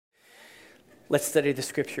Let's study the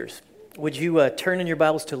scriptures. Would you turn in your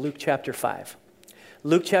Bibles to Luke chapter 5?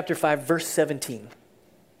 Luke chapter 5, verse 17.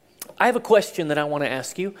 I have a question that I want to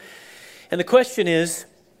ask you. And the question is,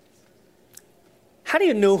 how do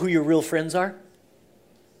you know who your real friends are?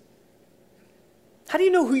 How do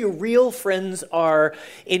you know who your real friends are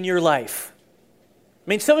in your life? I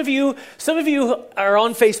mean, some of you are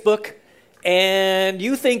on Facebook and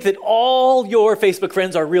you think that all your Facebook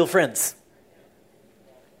friends are real friends.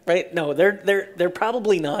 Right? No, they're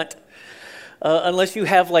probably not, unless you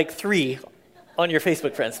have like 3 on your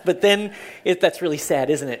Facebook friends. But then that's really sad,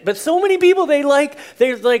 isn't it? But so many people, they're like,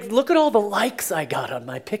 look at all the likes I got on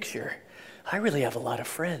my picture. I really have a lot of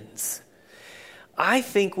friends. I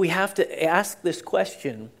think we have to ask this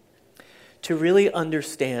question to really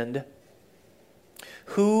understand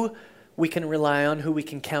who we can rely on, who we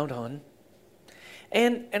can count on.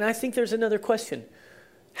 And I think there's another question,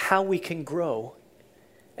 how we can grow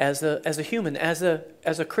as a human, as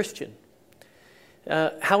a Christian.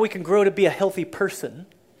 How we can grow to be a healthy person.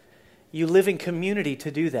 You live in community to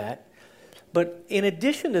do that. But in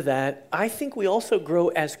addition to that, I think we also grow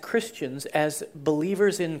as Christians, as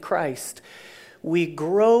believers in Christ. We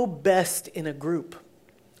grow best in a group.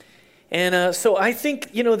 And so I think,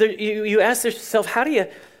 you ask yourself, how do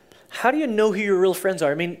you know who your real friends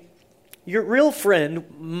are? I mean, your real friend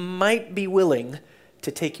might be willing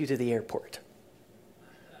to take you to the airport.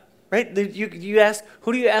 Right? You ask,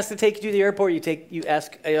 who do you ask to take you to the airport? You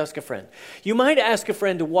ask a friend. You might ask a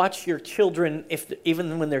friend to watch your children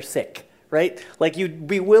even when they're sick, right? Like you'd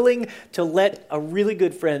be willing to let a really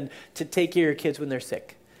good friend to take care of your kids when they're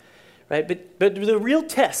sick, right? But the real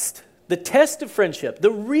test, the test of friendship, the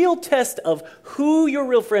real test of who your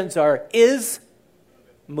real friends are is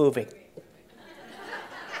moving.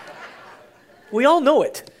 We all know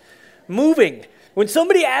it. Moving. When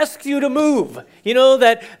somebody asks you to move,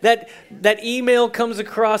 that email comes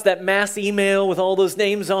across, that mass email with all those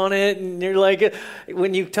names on it, and you're like,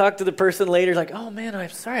 when you talk to the person later, like, oh man, I'm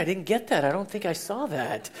sorry, I didn't get that. I don't think I saw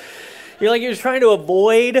that. You're trying to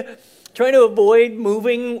avoid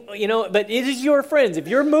moving, but it is your friends. If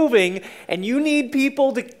you're moving and you need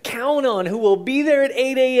people to count on who will be there at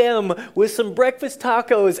 8 a.m. with some breakfast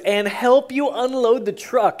tacos and help you unload the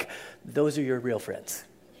truck, those are your real friends.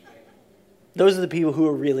 Those are the people who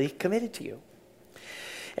are really committed to you.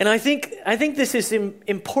 And I think this is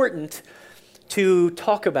important to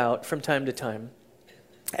talk about from time to time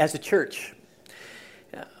as a church.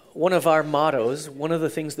 One of our mottos, one of the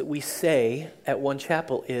things that we say at One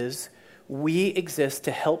Chapel is, we exist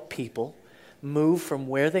to help people move from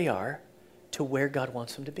where they are to where God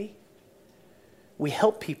wants them to be. We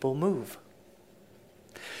help people move.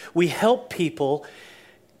 We help people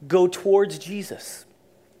go towards Jesus.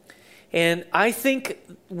 And I think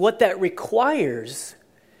what that requires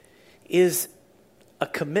is a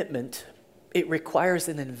commitment. It requires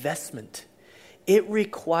an investment. It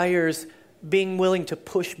requires being willing to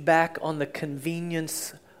push back on the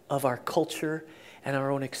convenience of our culture and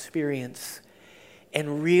our own experience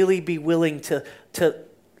and really be willing to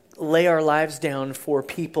lay our lives down for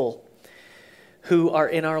people who are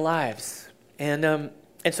in our lives. And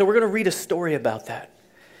so we're going to read a story about that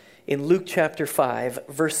in Luke chapter 5,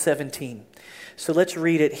 verse 17. So let's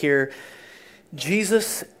read it here.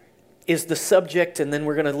 Jesus is the subject, and then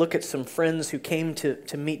we're going to look at some friends who came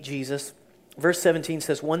to meet Jesus. Verse 17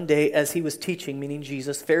 says, one day as he was teaching, meaning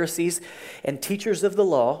Jesus, Pharisees and teachers of the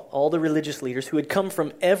law, all the religious leaders who had come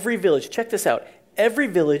from every village, check this out, every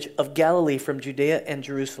village of Galilee from Judea and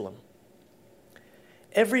Jerusalem.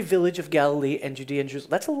 Every village of Galilee and Judea and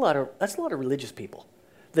Jerusalem. That's a lot of religious people.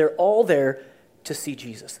 They're all there to see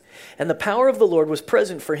Jesus. And the power of the Lord was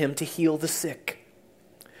present for him to heal the sick.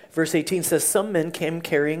 Verse 18 says, some men came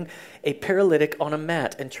carrying a paralytic on a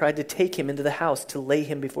mat and tried to take him into the house to lay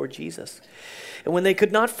him before Jesus. And when they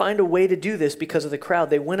could not find a way to do this because of the crowd,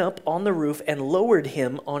 they went up on the roof and lowered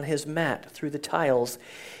him on his mat through the tiles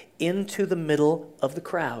into the middle of the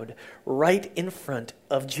crowd, right in front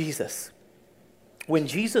of Jesus. When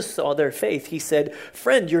Jesus saw their faith, he said,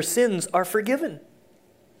 friend, your sins are forgiven.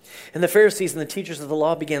 And the Pharisees and the teachers of the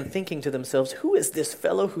law began thinking to themselves, who is this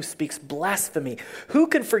fellow who speaks blasphemy? Who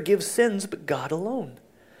can forgive sins but God alone?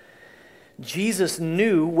 Jesus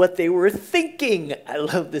knew what they were thinking. I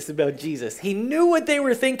love this about Jesus. He knew what they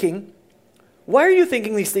were thinking. Why are you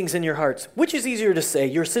thinking these things in your hearts? Which is easier to say,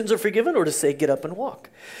 your sins are forgiven, or to say, get up and walk?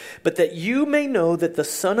 But that you may know that the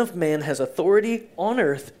Son of Man has authority on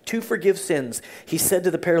earth to forgive sins. He said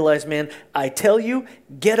to the paralyzed man, I tell you,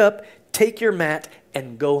 get up, take your mat,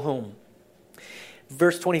 and go home.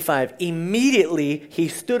 Verse 25, immediately he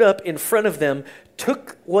stood up in front of them,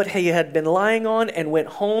 took what he had been lying on, and went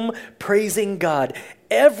home praising God.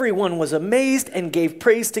 Everyone was amazed and gave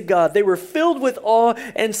praise to God. They were filled with awe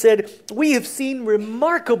and said, "We have seen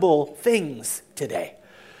remarkable things today."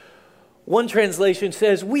 One translation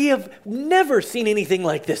says, "We have never seen anything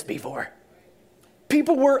like this before."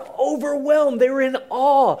 People were overwhelmed. They were in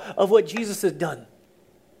awe of what Jesus had done.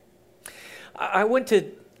 I went to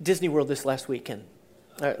Disney World this last week.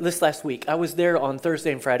 I was there on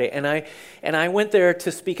Thursday and Friday, and I went there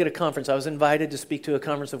to speak at a conference. I was invited to speak to a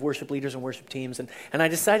conference of worship leaders and worship teams, and I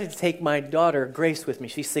decided to take my daughter, Grace, with me.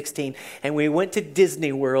 She's 16, and we went to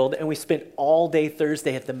Disney World, and we spent all day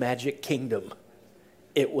Thursday at the Magic Kingdom.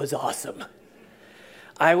 It was awesome.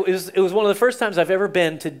 It was one of the first times I've ever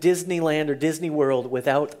been to Disneyland or Disney World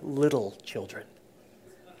without little children.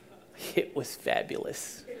 It was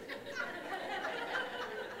fabulous.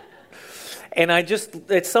 And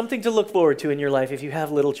it's something to look forward to in your life if you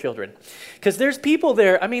have little children. Because there's people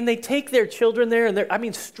there, they take their children there,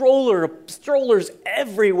 and strollers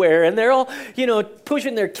everywhere, and they're all,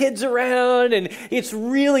 pushing their kids around, and it's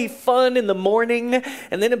really fun in the morning,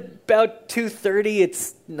 and then about 2:30,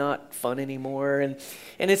 it's not fun anymore, and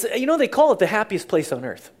it's, they call it the happiest place on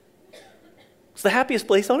earth. It's the happiest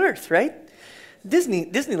place on earth, right?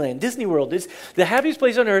 Disneyland, Disney World is the happiest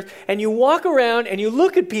place on earth, and you walk around and you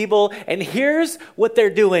look at people, and here's what they're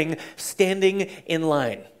doing, standing in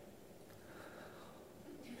line.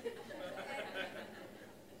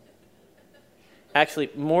 Actually,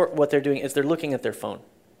 more what they're doing is they're looking at their phone.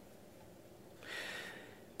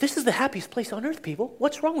 This is the happiest place on earth, people.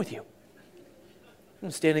 What's wrong with you? I'm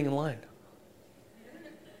standing in line.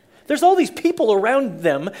 There's all these people around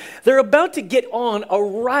them. They're about to get on a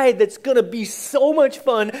ride that's going to be so much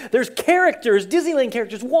fun. There's characters, Disneyland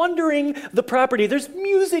characters, wandering the property. There's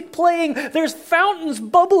music playing. There's fountains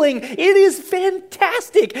bubbling. It is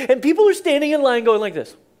fantastic. And people are standing in line going like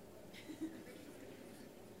this.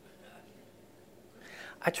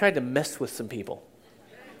 I tried to mess with some people.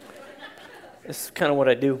 This is kind of what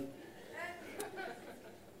I do.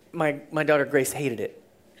 My daughter Grace hated it.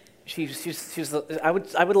 She's I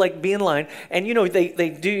would like be in line, and they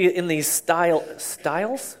do in these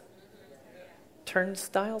styles,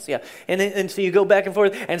 turnstiles, yeah, and so you go back and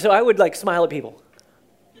forth, and so I would like smile at people,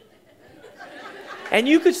 and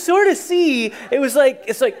you could sort of see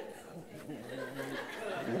it's like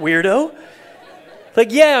weirdo,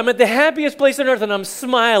 like yeah, I'm at the happiest place on earth and I'm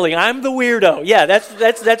smiling. I'm the weirdo. Yeah,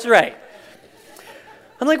 that's right.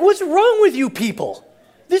 I'm like, what's wrong with you people?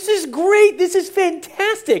 This is great. This is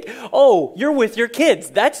fantastic. Oh, you're with your kids.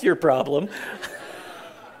 That's your problem.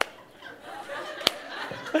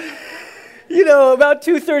 About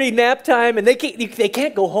 2:30 nap time, and they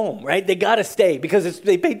can't go home, right? They got to stay because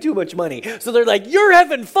they paid too much money. So they're like, you're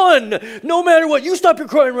having fun no matter what. You stop your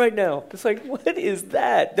crying right now. It's like, what is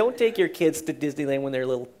that? Don't take your kids to Disneyland when they're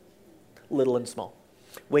little and small.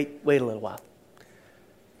 Wait a little while.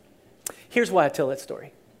 Here's why I tell that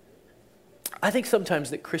story. I think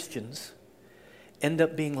sometimes that Christians end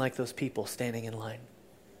up being like those people standing in line.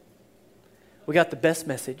 We got the best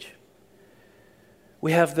message.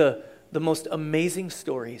 We have the most amazing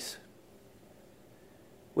stories.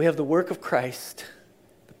 We have the work of Christ,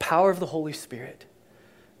 the power of the Holy Spirit,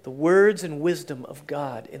 the words and wisdom of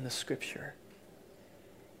God in the Scripture.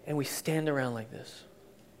 And we stand around like this.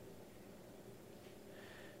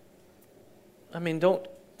 Don't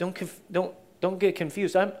get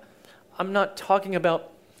confused. I'm not talking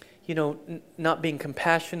about, not being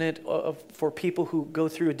compassionate for people who go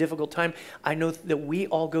through a difficult time. I know that we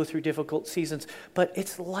all go through difficult seasons, but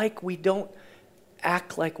it's like we don't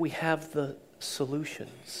act like we have the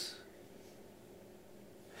solutions.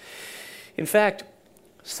 In fact,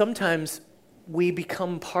 sometimes we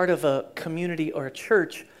become part of a community or a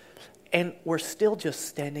church, and we're still just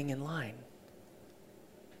standing in line,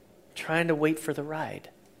 trying to wait for the ride.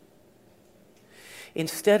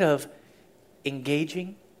 Instead of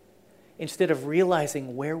engaging, instead of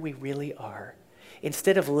realizing where we really are,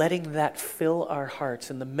 instead of letting that fill our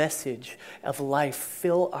hearts and the message of life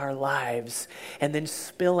fill our lives and then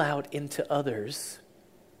spill out into others,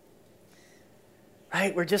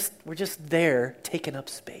 right? We're just there taking up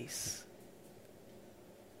space.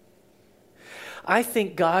 I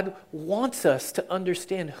think God wants us to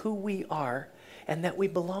understand who we are and that we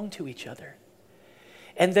belong to each other,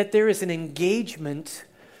 and that there is an engagement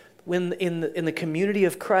when in the community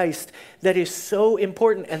of Christ that is so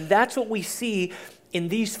important. And that's what we see in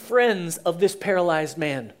these friends of this paralyzed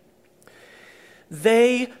man.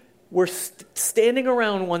 They were standing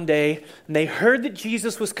around one day, and they heard that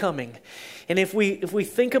Jesus was coming. And if we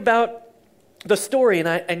think about the story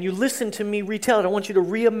and you listen to me retell it, I want you to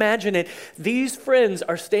reimagine it. These friends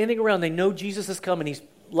are standing around. They know Jesus is coming. He's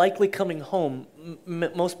likely coming home.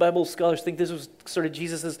 Most Bible scholars think this was sort of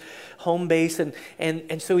Jesus' home base.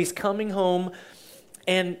 And so he's coming home.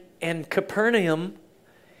 And Capernaum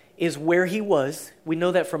is where he was. We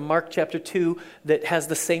know that from Mark chapter 2 that has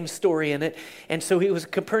the same story in it. And so it was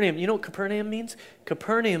Capernaum. You know what Capernaum means?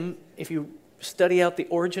 Capernaum, if you study out the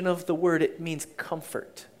origin of the word, it means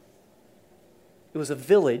comfort. It was a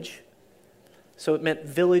village, so it meant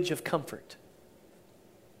village of comfort.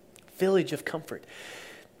 Village of comfort.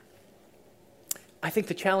 I think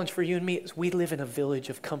the challenge for you and me is we live in a village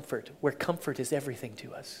of comfort, where comfort is everything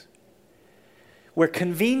to us. Where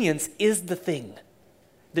convenience is the thing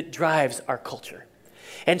that drives our culture.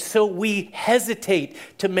 And so we hesitate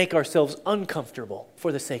to make ourselves uncomfortable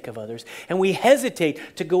for the sake of others. And we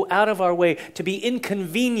hesitate to go out of our way to be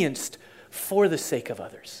inconvenienced for the sake of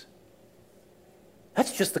others.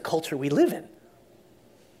 That's just the culture we live in.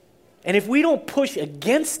 And if we don't push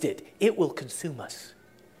against it, it will consume us.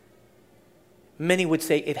 Many would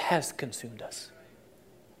say it has consumed us.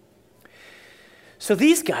 So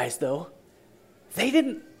these guys, though, they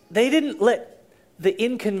didn't let the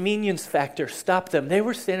inconvenience factor stop them. They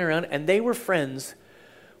were standing around and they were friends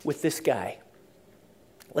with this guy.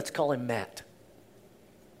 Let's call him Matt.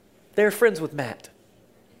 They're friends with Matt.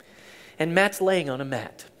 And Matt's laying on a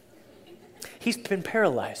mat. He's been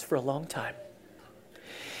paralyzed for a long time.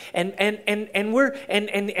 And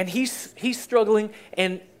he's struggling,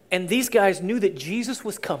 and these guys knew that Jesus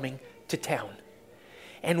was coming to town.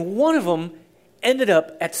 And one of them ended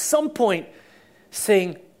up at some point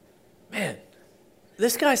saying, man,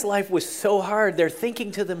 this guy's life was so hard. They're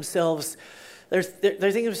thinking to themselves,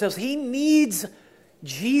 he needs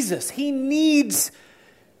Jesus. He needs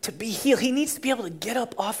to be healed. He needs to be able to get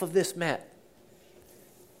up off of this mat.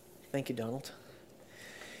 Thank you, Donald.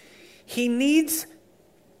 He needs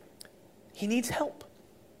help.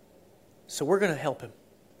 So we're going to help him.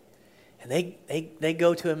 And they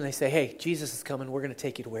go to him and they say, hey, Jesus is coming. We're going to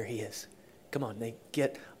take you to where he is. Come on. They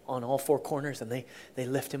get on all four corners and they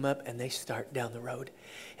lift him up and they start down the road.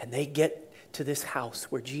 And they get to this house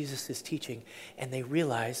where Jesus is teaching and they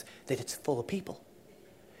realize that it's full of people.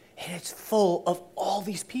 And it's full of all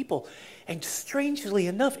these people. And strangely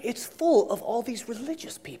enough, it's full of all these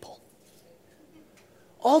religious people.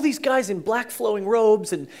 All these guys in black flowing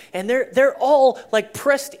robes, and they're all like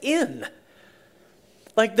pressed in.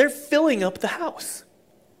 Like they're filling up the house.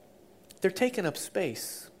 They're taking up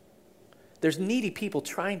space. There's needy people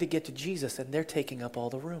trying to get to Jesus, and they're taking up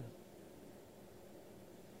all the room.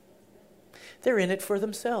 They're in it for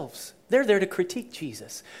themselves. They're there to critique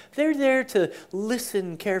Jesus. They're there to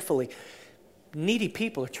listen carefully. Needy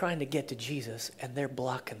people are trying to get to Jesus, and they're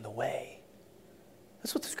blocking the way.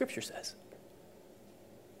 That's what the scripture says.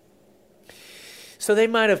 So they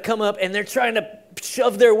might have come up, and they're trying to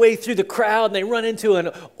shove their way through the crowd, and they run into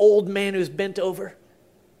an old man who's bent over.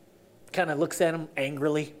 Kind of looks at them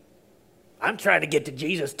angrily. I'm trying to get to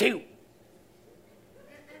Jesus too.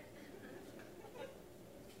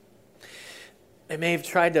 They may have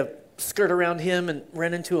tried to skirt around him and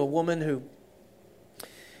ran into a woman who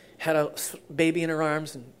had a baby in her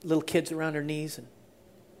arms and little kids around her knees. And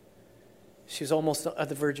she was almost at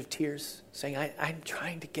the verge of tears, saying, I'm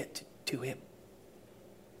trying to get to him.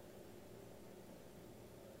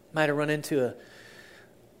 Might have run into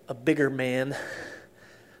a bigger man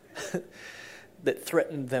that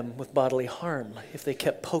threatened them with bodily harm if they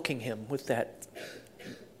kept poking him with that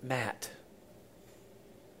mat.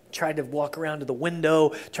 Tried to walk around to the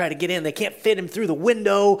window, try to get in. They can't fit him through the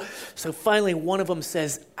window. So finally one of them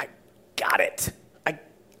says, I got it.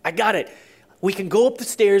 I got it. We can go up the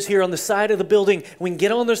stairs here on the side of the building. We can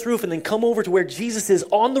get on this roof and then come over to where Jesus is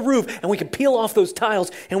on the roof, and we can peel off those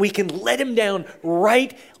tiles and we can let him down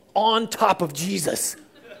right on top of Jesus.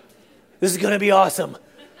 This is going to be awesome.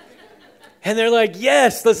 And they're like,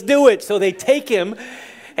 yes, let's do it. So they take him.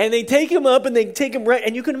 And they take him up and they take him right.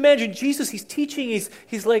 And you can imagine Jesus, he's teaching,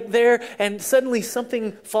 he's like there, and suddenly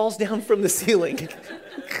something falls down from the ceiling.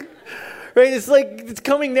 Right? It's like it's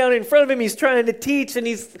coming down in front of him. He's trying to teach, and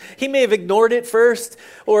he may have ignored it first,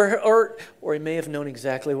 or he may have known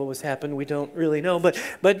exactly what was happening. We don't really know. But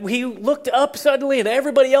he looked up suddenly, and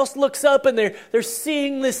everybody else looks up, and they're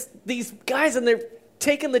seeing these guys, and they're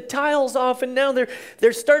taking the tiles off, and now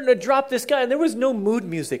they're starting to drop this guy. And there was no mood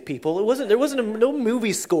music, people. There wasn't no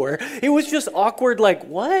movie score. It was just awkward, like,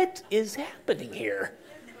 what is happening here?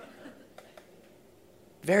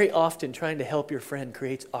 Very often, trying to help your friend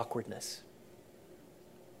creates awkwardness.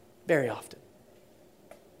 Very often.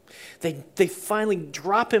 They finally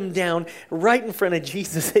drop him down right in front of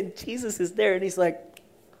Jesus, and Jesus is there, and he's like,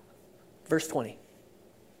 verse 20, it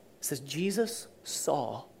says, Jesus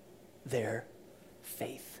saw their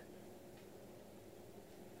faith.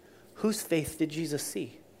 Whose faith did Jesus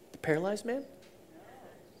see? The paralyzed man?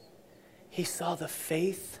 He saw the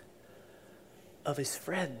faith of his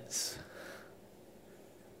friends.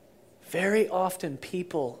 Very often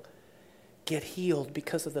people get healed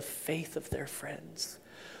because of the faith of their friends,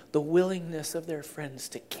 the willingness of their friends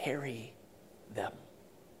to carry them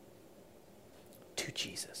to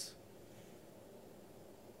Jesus.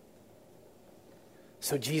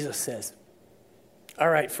 So Jesus says, all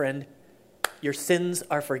right, friend, your sins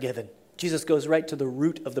are forgiven. Jesus goes right to the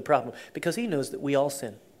root of the problem because he knows that we all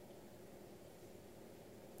sin.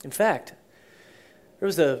 In fact, there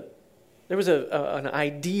was an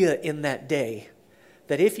idea in that day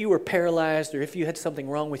that if you were paralyzed or if you had something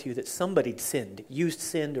wrong with you, that somebody sinned. You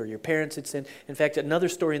sinned or your parents had sinned. In fact, another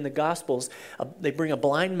story in the Gospels, they bring a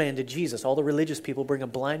blind man to Jesus. All the religious people bring a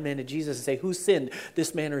blind man to Jesus and say, who sinned,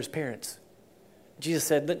 this man or his parents? Jesus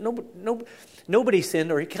said that nobody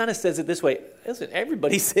sinned, or he kind of says it this way, listen,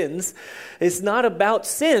 everybody sins. It's not about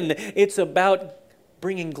sin. It's about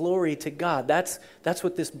bringing glory to God. That's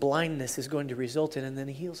what this blindness is going to result in, and then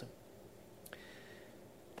he heals him.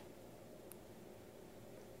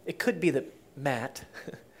 It could be that Matt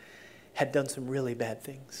had done some really bad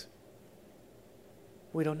things.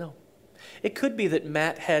 We don't know. It could be that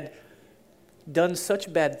Matt had done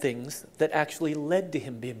such bad things that actually led to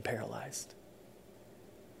him being paralyzed.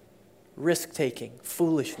 Risk-taking,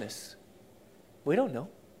 foolishness. We don't know.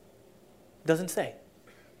 Doesn't say.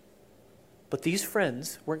 But these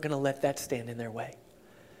friends weren't going to let that stand in their way.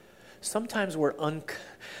 Sometimes we're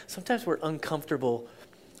uncomfortable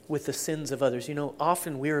with the sins of others. You know,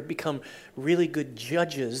 often we become really good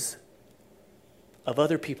judges of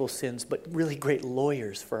other people's sins, but really great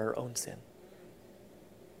lawyers for our own sin.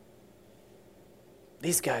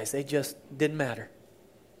 These guys, they just didn't matter.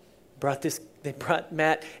 They brought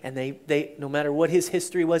Matt, and they no matter what his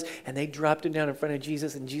history was, and they dropped him down in front of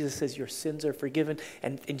Jesus, and Jesus says, your sins are forgiven.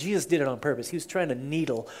 And Jesus did it on purpose. He was trying to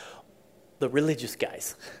needle the religious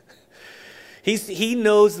guys. He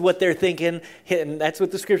knows what they're thinking, and that's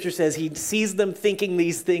what the scripture says. He sees them thinking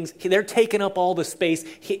these things. They're taking up all the space.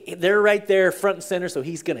 They're right there front and center, so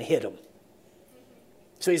he's going to hit them.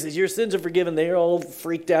 So he says, your sins are forgiven. They're all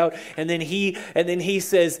freaked out. And then he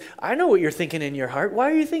says, I know what you're thinking in your heart.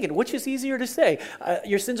 Why are you thinking? Which is easier to say?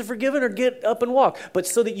 Your sins are forgiven, or get up and walk. But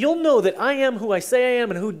so that you'll know that I am who I say I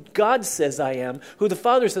am and who God says I am, who the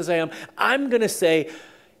Father says I am, I'm going to say,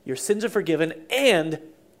 your sins are forgiven, and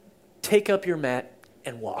take up your mat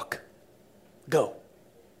and walk. Go.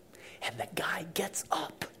 And the guy gets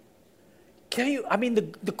up.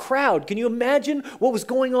 The crowd, can you imagine what was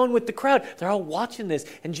going on with the crowd? They're all watching this,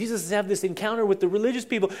 and Jesus has this encounter with the religious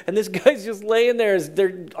people, and this guy's just laying there as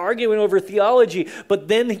they're arguing over theology. But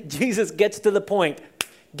then Jesus gets to the point,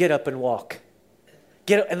 get up and walk.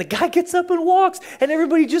 Get up, and the guy gets up and walks, and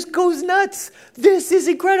everybody just goes nuts. This is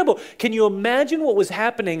incredible. Can you imagine what was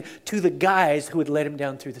happening to the guys who had let him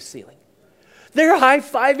down through the ceiling? They're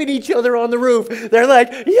high-fiving each other on the roof. They're like,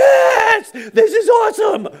 yes, this is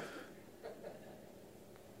awesome.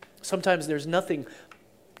 Sometimes there's nothing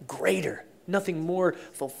greater, nothing more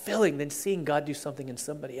fulfilling than seeing God do something in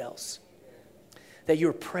somebody else that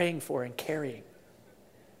you're praying for and carrying.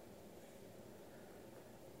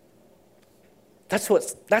 That's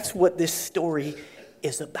what this story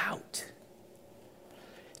is about.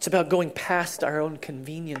 It's about going past our own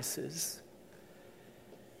conveniences,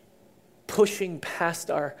 pushing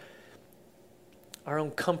past our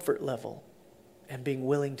own comfort level, and being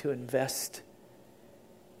willing to invest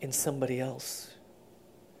in somebody else.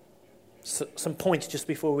 So, some points just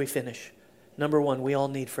before we finish. Number one, we all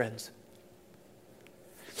need friends.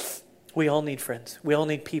 We all need friends. We all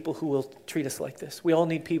need people who will treat us like this. We all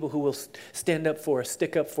need people who will stand up for us,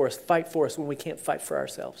 stick up for us, fight for us when we can't fight for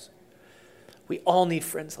ourselves. We all need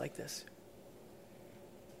friends like this.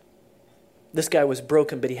 This guy was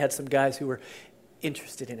broken, but he had some guys who were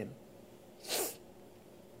interested in him.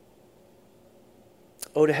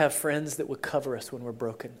 Oh, to have friends that will cover us when we're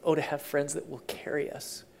broken. Oh, to have friends that will carry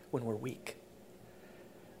us when we're weak.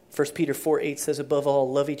 1 Peter 4:8 says, above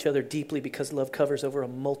all, love each other deeply because love covers over a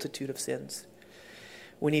multitude of sins.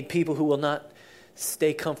 We need people who will not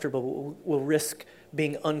stay comfortable, will risk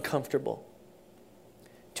being uncomfortable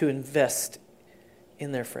to invest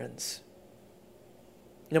in their friends.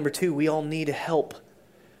 Number two, we all need help.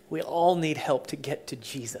 We all need help to get to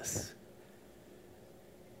Jesus.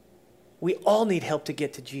 We all need help to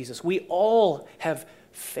get to Jesus. We all have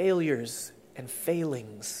failures and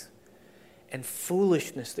failings. and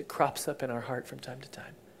foolishness that crops up in our heart from time to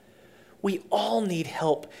time. We all need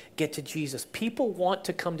help get to Jesus. People want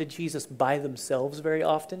to come to Jesus by themselves very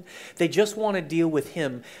often. They just want to deal with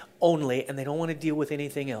him only, and they don't want to deal with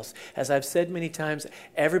anything else. As I've said many times,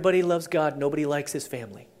 everybody loves God, nobody likes his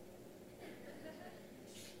family.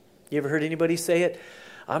 You ever heard anybody say it?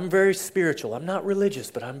 I'm very spiritual. I'm not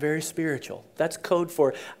religious, but I'm very spiritual. That's code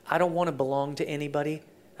for, I don't want to belong to anybody.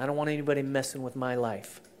 I don't want anybody messing with my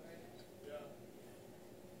life.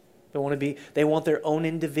 They want their own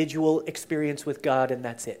individual experience with God, and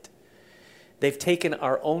that's it. They've taken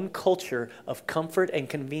our own culture of comfort and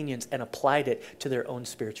convenience and applied it to their own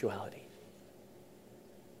spirituality.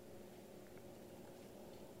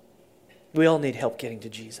 We all need help getting to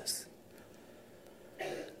Jesus.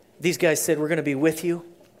 These guys said, we're going to be with you.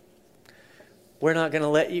 We're not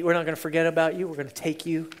going to forget about you. We're going to take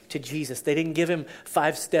you to Jesus. They didn't give him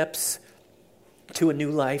 5 steps to a new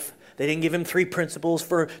life. They didn't give him 3 principles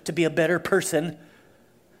to be a better person,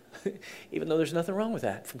 even though there's nothing wrong with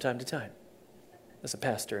that from time to time. As a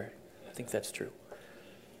pastor, I think that's true.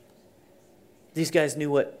 These guys knew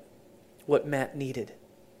what Matt needed.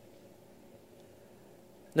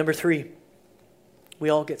 Number 3, we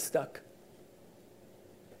all get stuck.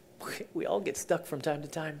 We all get stuck from time to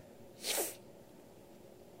time.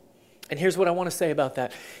 And here's what I want to say about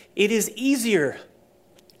that. It is easier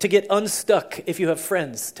to get unstuck if you have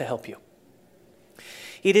friends to help you.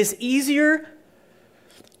 It is easier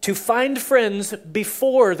to find friends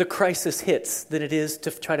before the crisis hits than it is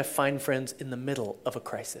to try to find friends in the middle of a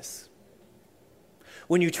crisis.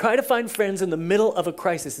 When you try to find friends in the middle of a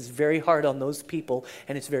crisis, it's very hard on those people,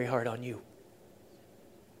 and it's very hard on you.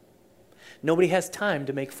 Nobody has time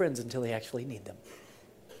to make friends until they actually need them.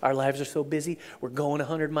 Our lives are so busy. We're going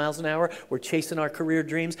 100 miles an hour. We're chasing our career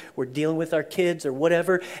dreams. We're dealing with our kids or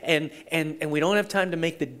whatever. And we don't have time to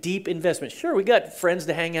make the deep investment. Sure, we got friends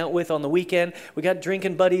to hang out with on the weekend. We got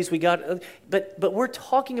drinking buddies. But we're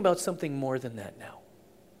talking about something more than that now.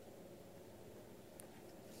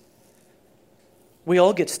 We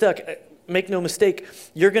all get stuck. Make no mistake,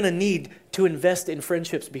 you're going to need to invest in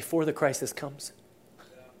friendships before the crisis comes.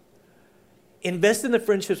 Invest in the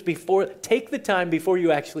friendships before, take the time before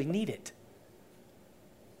you actually need it.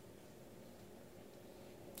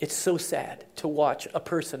 It's so sad to watch a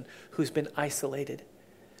person who's been isolated,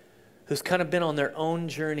 who's kind of been on their own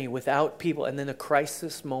journey without people, and then a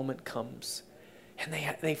crisis moment comes, and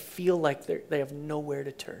they feel like they have nowhere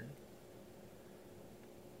to turn.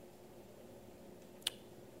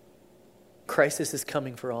 Crisis is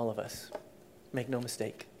coming for all of us. Make no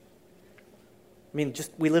mistake. I mean,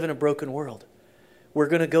 we live in a broken world. We're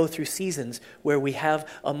going to go through seasons where we have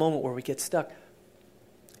a moment where we get stuck,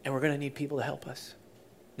 and we're going to need people to help us.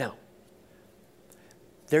 Now,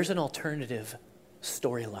 there's an alternative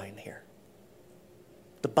storyline here.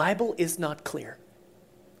 The Bible is not clear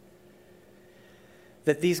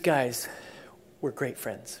that these guys were great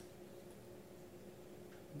friends.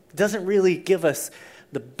 It doesn't really give us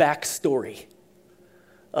the backstory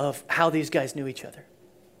of how these guys knew each other.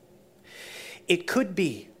 It could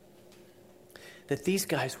be that these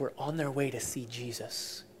guys were on their way to see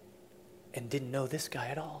Jesus and didn't know this guy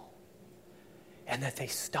at all. And that they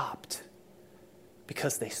stopped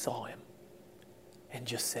because they saw him and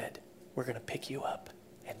just said, we're going to pick you up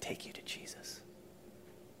and take you to Jesus.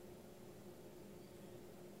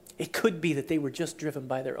 It could be that they were just driven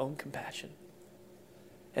by their own compassion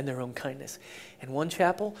and their own kindness. And One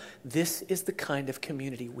Chapel, this is the kind of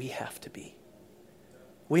community we have to be.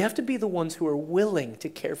 We have to be the ones who are willing to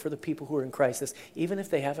care for the people who are in crisis, even if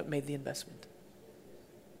they haven't made the investment.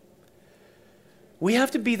 We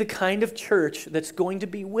have to be the kind of church that's going to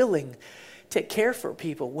be willing to care for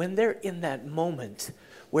people when they're in that moment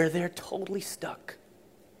where they're totally stuck,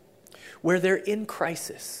 where they're in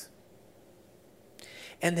crisis,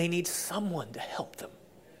 and they need someone to help them.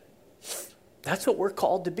 That's what we're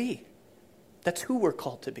called to be. That's who we're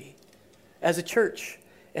called to be as a church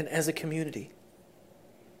and as a community.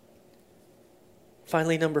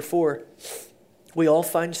 Finally, number 4, we all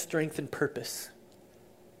find strength and purpose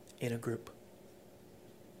in a group.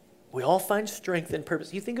 We all find strength and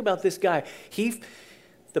purpose. You think about this guy.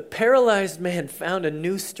 The paralyzed man found a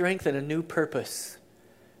new strength and a new purpose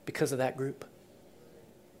because of that group.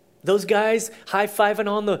 Those guys high-fiving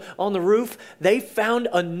on the roof, they found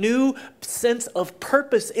a new sense of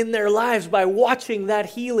purpose in their lives by watching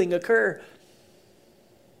that healing occur.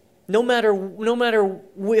 No matter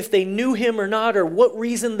if they knew him or not or what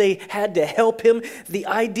reason they had to help him, the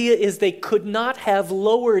idea is they could not have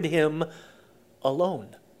lowered him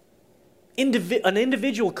alone. An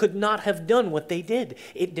individual could not have done what they did.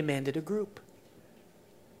 It demanded a group.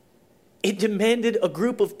 It demanded a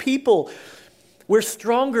group of people. We're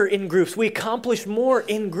stronger in groups. We accomplish more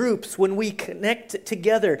in groups when we connect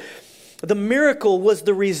together. The miracle was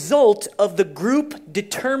the result of the group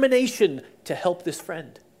determination to help this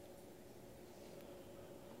friend.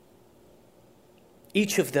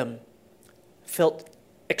 Each of them felt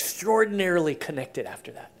extraordinarily connected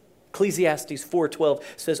after that. Ecclesiastes 4:12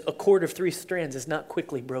 says, "A cord of 3 strands is not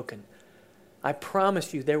quickly broken." I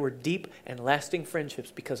promise you there were deep and lasting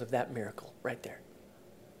friendships because of that miracle right there.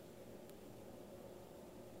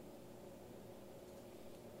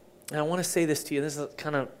 And I want to say this to you. This is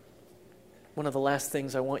kind of one of the last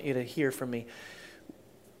things I want you to hear from me.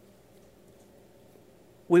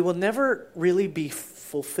 We will never really be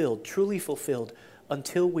fulfilled, truly fulfilled,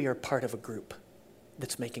 until we are part of a group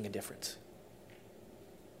that's making a difference.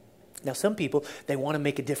 Now, some people, they want to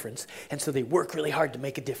make a difference, and so they work really hard to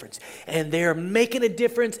make a difference. And they're making a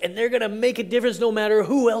difference, and they're going to make a difference no matter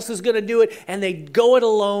who else is going to do it, and they go it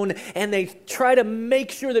alone, and they try to make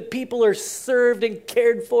sure that people are served and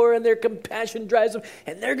cared for, and their compassion drives them,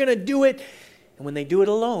 and they're going to do it. And when they do it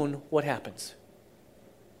alone, what happens?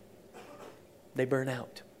 They burn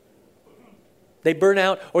out. They burn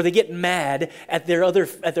out, or they get mad at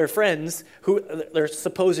their friends, their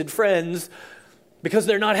supposed friends, because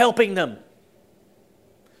they're not helping them.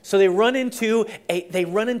 So they run into a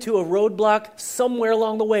roadblock somewhere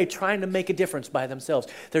along the way, trying to make a difference by themselves.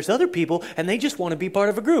 There's other people, and they just want to be part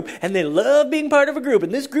of a group, and they love being part of a group,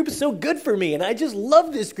 and this group is so good for me, and I just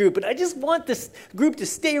love this group, and I just want this group to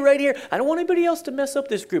stay right here. I don't want anybody else to mess up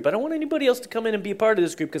this group. I don't want anybody else to come in and be a part of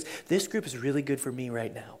this group, because this group is really good for me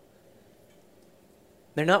right now.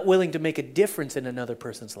 They're not willing to make a difference in another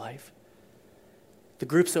person's life. The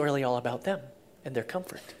group's really all about them and their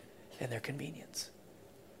comfort and their convenience.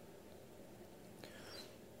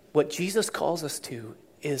 What Jesus calls us to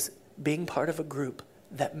is being part of a group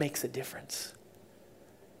that makes a difference.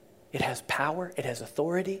 It has power. It has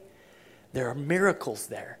authority. There are miracles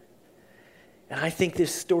there. And I think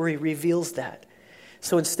this story reveals that.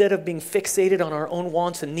 So instead of being fixated on our own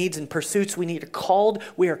wants and needs and pursuits, we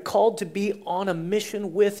are called to be on a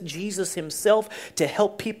mission with Jesus himself to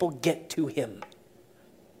help people get to him.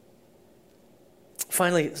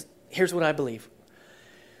 Finally, here's what I believe.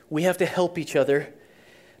 We have to help each other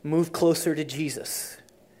move closer to Jesus.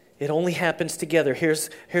 It only happens together. Here's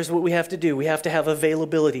what we have to do. We have to have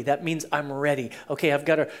availability. That means I'm ready. Okay, I've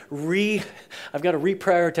got to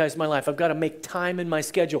reprioritize my life. I've got to make time in my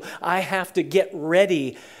schedule. I have to get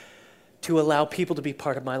ready to allow people to be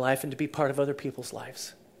part of my life and to be part of other people's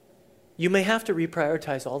lives. You may have to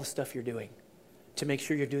reprioritize all the stuff you're doing to make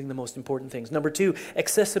sure you're doing the most important things. Number 2,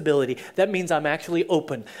 accessibility. That means I'm actually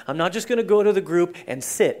open. I'm not just going to go to the group and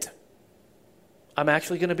sit. I'm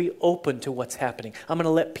actually going to be open to what's happening. I'm going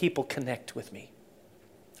to let people connect with me.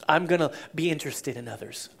 I'm going to be interested in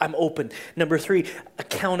others. I'm open. Number 3,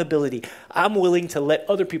 accountability. I'm willing to let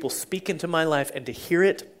other people speak into my life and to hear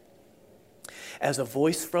it as a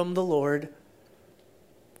voice from the Lord,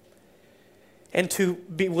 and to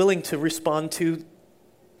be willing to respond to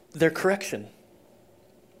their correction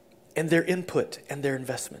and their input and their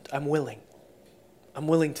investment. I'm willing. I'm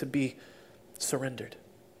willing to be surrendered.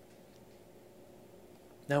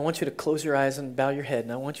 Now I want you to close your eyes and bow your head,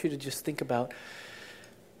 and I want you to just think about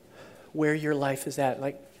where your life is at.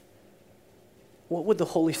 Like, what would the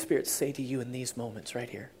Holy Spirit say to you in these moments right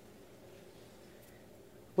here?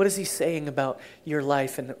 What is he saying about your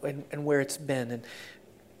life and where it's been? And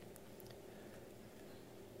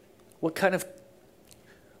what kind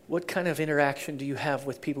of interaction do you have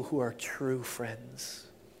with people who are true friends?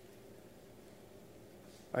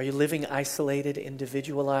 Are you living isolated,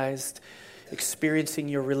 individualized, experiencing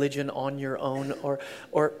your religion on your own? Or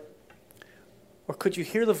could you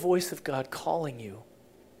hear the voice of God calling you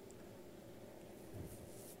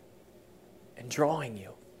and drawing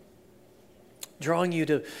you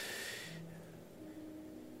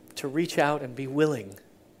to reach out and be willing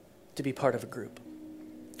to be part of a group?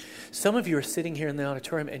 Some of you are sitting here in the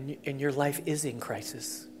auditorium and your life is in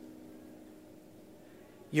crisis.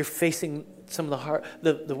 You're facing some of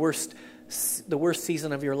the worst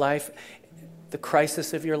season of your life, the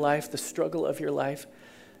crisis of your life, the struggle of your life.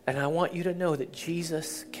 And I want you to know that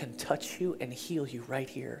Jesus can touch you and heal you right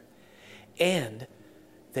here. And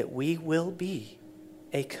that we will be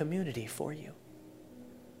a community for you.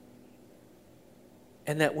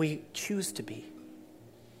 And that we choose to be.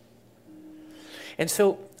 And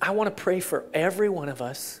so I want to pray for every one of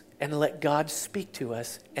us and let God speak to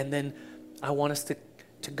us. And then I want us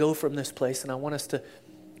to go from this place, and I want us to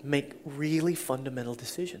make really fundamental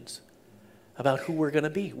decisions about who we're going to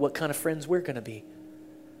be, what kind of friends we're going to be,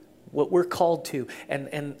 what we're called to,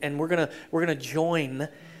 and we're gonna join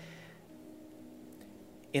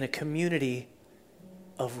in a community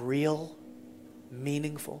of real,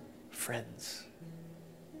 meaningful friends.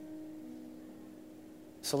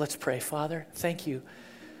 So let's pray. Father, thank you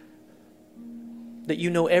that you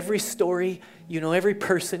know every story, you know every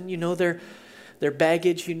person, you know their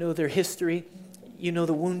baggage, you know their history, you know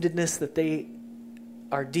the woundedness that they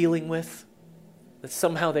are dealing with, that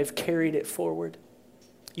somehow they've carried it forward.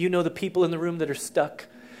 You know the people in the room that are stuck,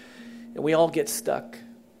 and we all get stuck.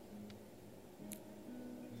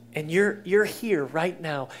 And you're here right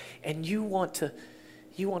now, and you want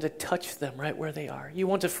to touch them right where they are. You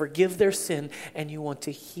want to forgive their sin, and you want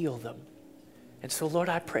to heal them. And so, Lord,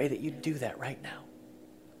 I pray that you do that right now.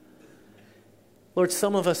 Lord,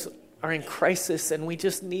 some of us are in crisis, and we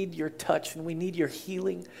just need your touch, and we need your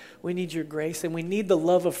healing, we need your grace, and we need the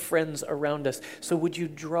love of friends around us. So would you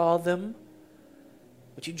draw them?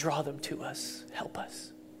 Would you draw them to us? Help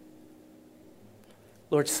us.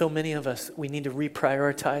 Lord, so many of us, we need to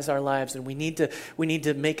reprioritize our lives, and we need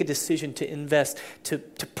to make a decision to invest, to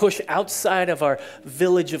push outside of our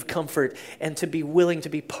village of comfort, and to be willing to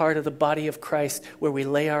be part of the body of Christ where we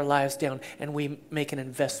lay our lives down and we make an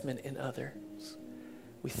investment in others.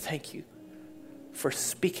 We thank you for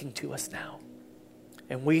speaking to us now.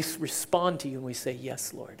 And we respond to you and we say,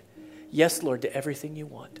 yes, Lord. Yes, Lord, to everything you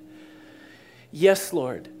want. Yes,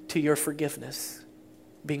 Lord, to your forgiveness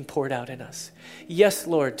being poured out in us. Yes,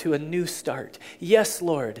 Lord, to a new start. Yes,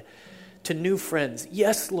 Lord, to new friends.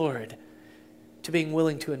 Yes, Lord, to being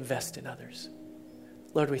willing to invest in others.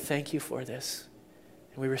 Lord, we thank you for this,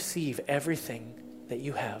 and we receive everything that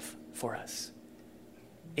you have for us.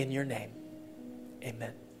 In your name,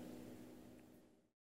 amen.